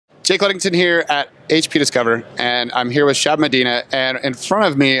Jake Ludington here at HP Discover, and I'm here with Shab Madina, and in front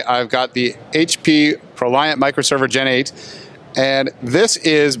of me I've got the HP ProLiant MicroServer Gen 8, and this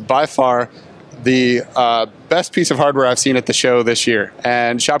is by far the best piece of hardware I've seen at the show this year.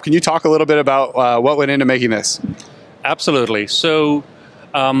 And Shab, can you talk a little bit about what went into making this? Absolutely. So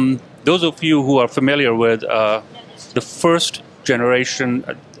those of you who are familiar with the first generation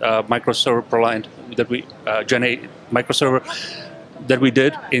microserver ProLiant that we Gen 8 microserver that we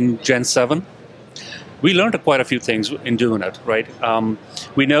did in Gen 7, we learned quite a few things in doing it, right?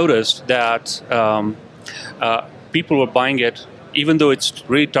 We noticed that people were buying it, even though it's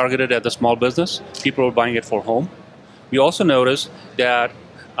really targeted at the small business, people were buying it for home. We also noticed that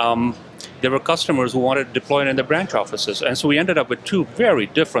there were customers who wanted to deploy it in their branch offices, and so we ended up with two very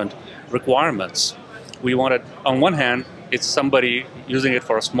different requirements. We wanted, on one hand, it's somebody using it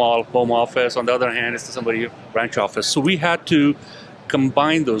for a small home office. On the other hand, it's somebody branch office. So we had to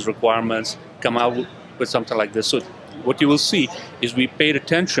combine those requirements, come out with something like this. So what you will see is we paid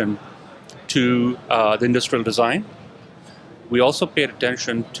attention to the industrial design. We also paid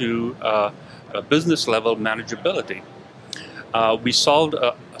attention to business level manageability. We solved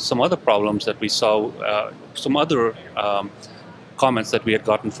some other problems that we saw, some other comments that we had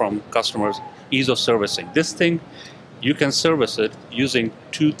gotten from customers. Ease of servicing. This thing, you can service it using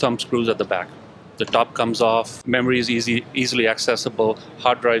 2 thumb screws at the back. The top comes off, memory is easily accessible,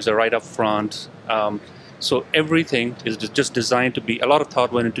 hard drives are right up front. So everything is just designed to be, a lot of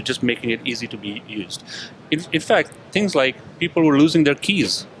thought went into just making it easy to be used. In fact, things like people were losing their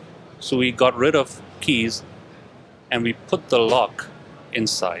keys. So we got rid of keys and we put the lock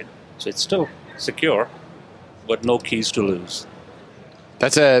inside. So it's still secure, but no keys to lose.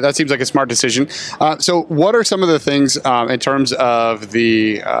 That seems like a smart decision. So what are some of the things in terms of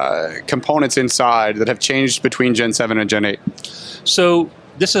the components inside that have changed between Gen 7 and Gen 8? So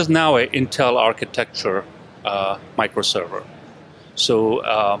this is now an Intel architecture microserver. So,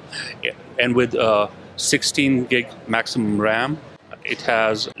 and with 16 gig maximum RAM, it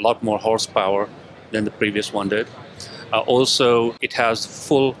has a lot more horsepower than the previous one did. Also, it has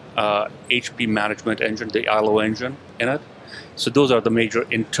full HP management engine, the ILO engine in it. So those are the major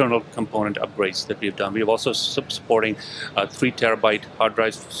internal component upgrades that we've done. We're also supporting 3 terabyte hard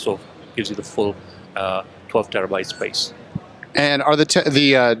drives, so it gives you the full 12 terabyte space. And are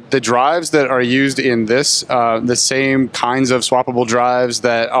the drives that are used in this the same kinds of swappable drives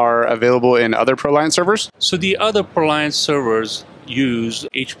that are available in other ProLiant servers? So the other ProLiant servers use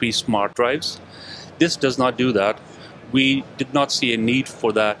HP smart drives. This does not do that. We did not see a need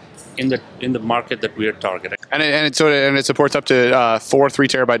for that in the market that we are targeting. And it supports up to 4 3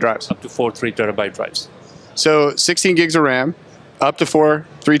 terabyte drives? Up to 4 3 terabyte drives. So 16 gigs of RAM, up to 4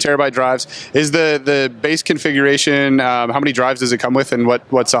 3 terabyte drives. Is the base configuration, how many drives does it come with and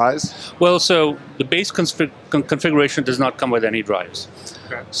what size? Well, so the base configuration does not come with any drives.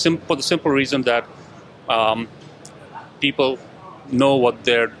 Okay. For the simple reason that people know what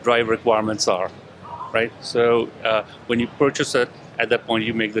their drive requirements are, right? So when you purchase it, at that point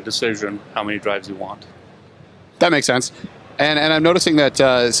you make the decision how many drives you want. That makes sense. And I'm noticing that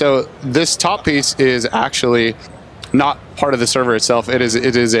so this top piece is actually not part of the server itself. It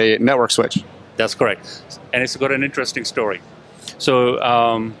is a network switch. That's correct, and it's got an interesting story. So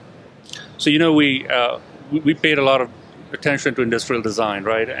so you know we paid a lot of attention to industrial design,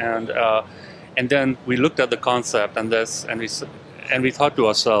 right? And then we looked at the concept and we thought to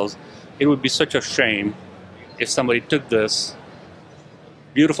ourselves, it would be such a shame if somebody took this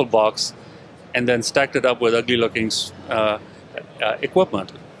beautiful box and then stacked it up with ugly looking equipment.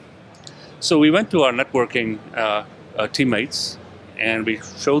 So we went to our networking teammates and we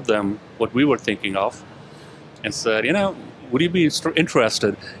showed them what we were thinking of and said, you know, would you be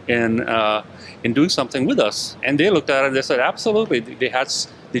interested in doing something with us? And they looked at it and they said, absolutely.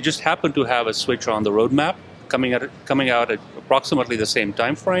 They just happened to have a switch on the roadmap coming out at approximately the same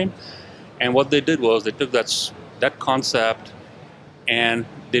time frame. And what they did was they took that concept and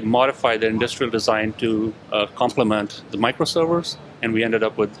they modified the industrial design to complement the microservers, and we ended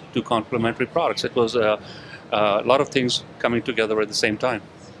up with 2 complementary products. It was a lot of things coming together at the same time.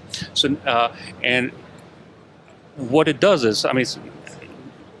 So, and what it does is, I mean,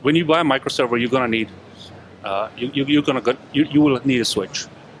 when you buy a microserver, you're going to need you will need a switch.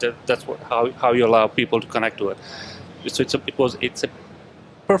 That's how you allow people to connect to it. So it's a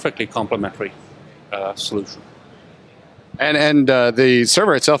perfectly complementary solution. And the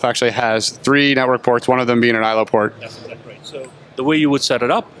server itself actually has 3 network ports, one of them being an ILO port. That's right. So the way you would set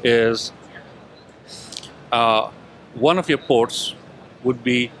it up is one of your ports would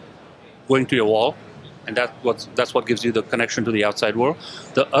be going to your wall, and that's what gives you the connection to the outside world.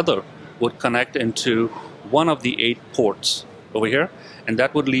 The other would connect into one of the 8 ports over here, and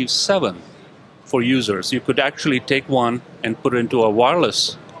that would leave 7 for users. You could actually take one and put it into a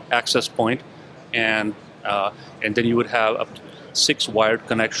wireless access point, and then you would have up to 6 wired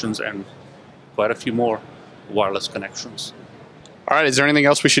connections and quite a few more wireless connections. All right, is there anything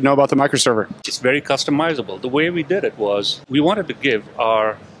else we should know about the microserver? It's very customizable. The way we did it was we wanted to give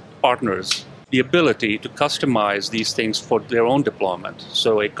our partners the ability to customize these things for their own deployment.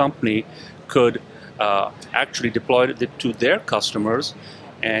 So a company could actually deploy it to their customers,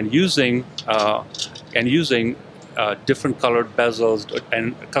 and using different colored bezels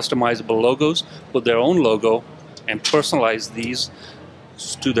and customizable logos, put their own logo and personalize these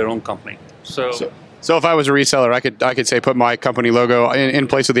to their own company. So if I was a reseller, I could say put my company logo in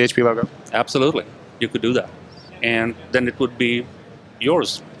place of the HP logo. Absolutely, you could do that, and then it would be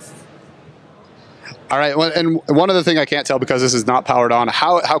yours. All right, well, and one other thing I can't tell because this is not powered on,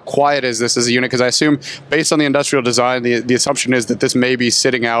 how quiet is this as a unit? Because I assume, based on the industrial design, the assumption is that this may be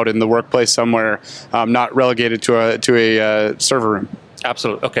sitting out in the workplace somewhere, not relegated to a server room.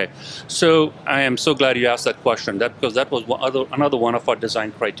 Absolutely. Okay. So I am so glad you asked that question, because that was another one of our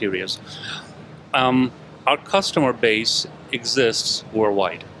design criteria. Our customer base exists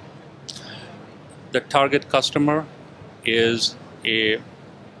worldwide. The target customer is a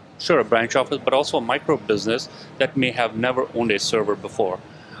branch office, but also a micro business that may have never owned a server before.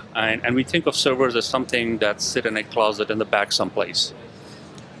 And we think of servers as something that sit in a closet in the back someplace.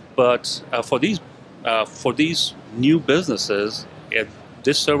 But for these new businesses,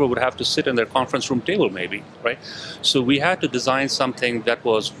 this server would have to sit in their conference room table maybe, right? So we had to design something that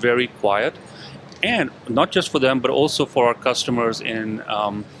was very quiet, and not just for them, but also for our customers in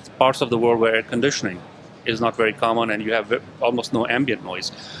parts of the world where air conditioning is not very common and you have almost no ambient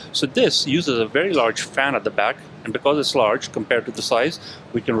noise. So this uses a very large fan at the back, and because it's large compared to the size,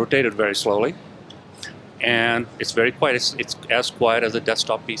 we can rotate it very slowly. And it's very quiet. It's as quiet as a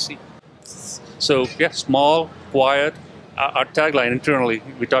desktop PC. So yeah, small, quiet. Our tagline internally,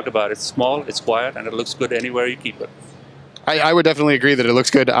 we talk about it's small, it's quiet, and it looks good anywhere you keep it. I would definitely agree that it looks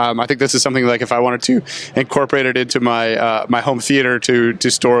good. I think this is something like if I wanted to incorporate it into my my home theater to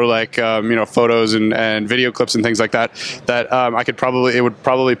store like photos and video clips and things like that, it would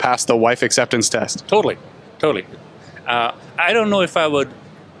probably pass the wife acceptance test. Totally. I don't know if I would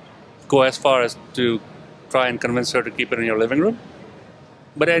go as far as to try and convince her to keep it in your living room,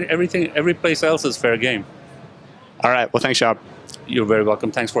 but every place else is fair game. All right. Well, thanks, Shab. You're very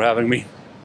welcome. Thanks for having me.